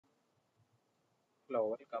Hello,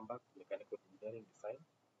 welcome back to Mechanical Engineering Design.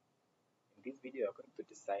 In this video, I'm going to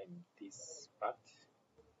design this part.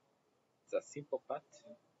 It's a simple part,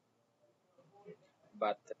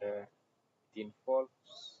 but it involves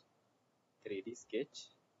 3D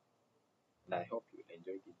sketch, and I hope you will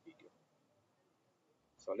enjoy this video.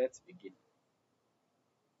 So let's begin.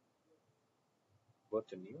 Go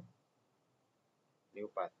to new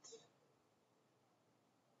part.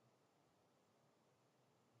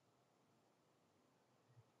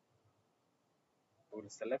 We'll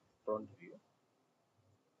select front view,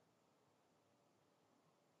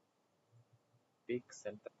 pick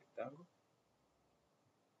center rectangle,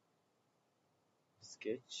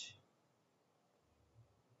 sketch.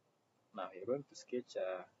 Now you're going to sketch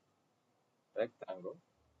a rectangle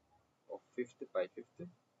of 50 by 50.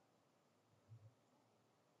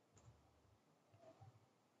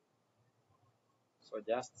 So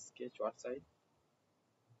just sketch one side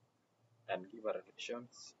and give a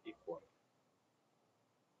relations equal.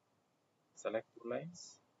 Select two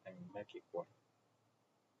lines and make equal.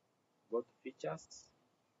 Go to features,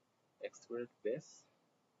 extrude base,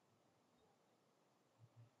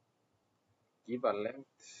 give a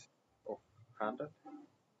length of 100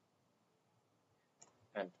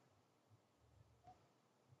 and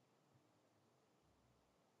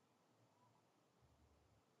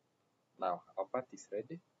now our part is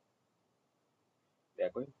ready. We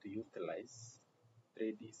are going to utilize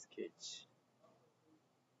 3D sketch.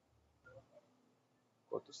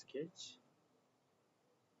 Go to sketch,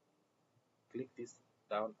 click this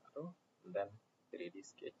down arrow, and then 3D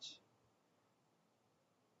sketch.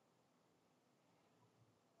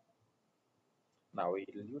 Now we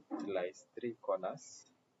will utilize three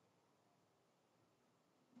corners.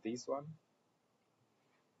 This one,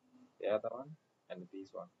 the other one, and this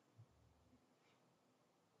one.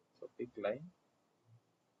 So pick line,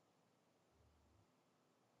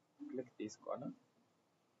 click this corner,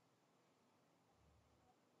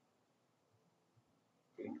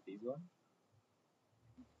 click this one,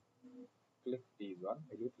 click this one,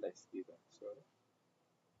 we utilize this one, sorry,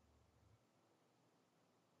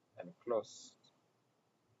 and close.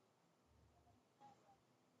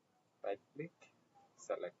 Right click,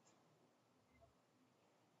 select.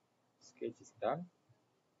 Sketch is done.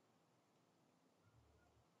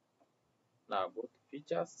 Now go to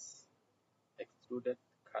features, extruded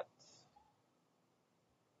cut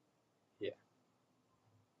here.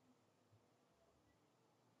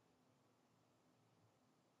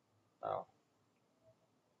 Now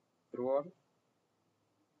through all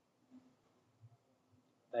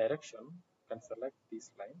direction, you can select this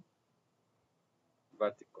line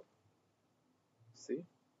vertical. See?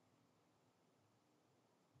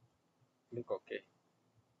 Click OK.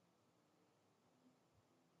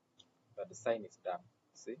 The design is done.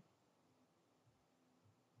 See?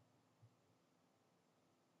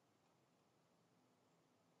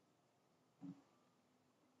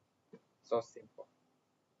 So simple.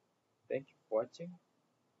 Thank you for watching.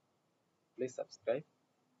 Please subscribe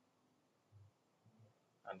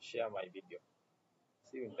and share my video.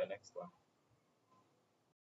 See you in the next one.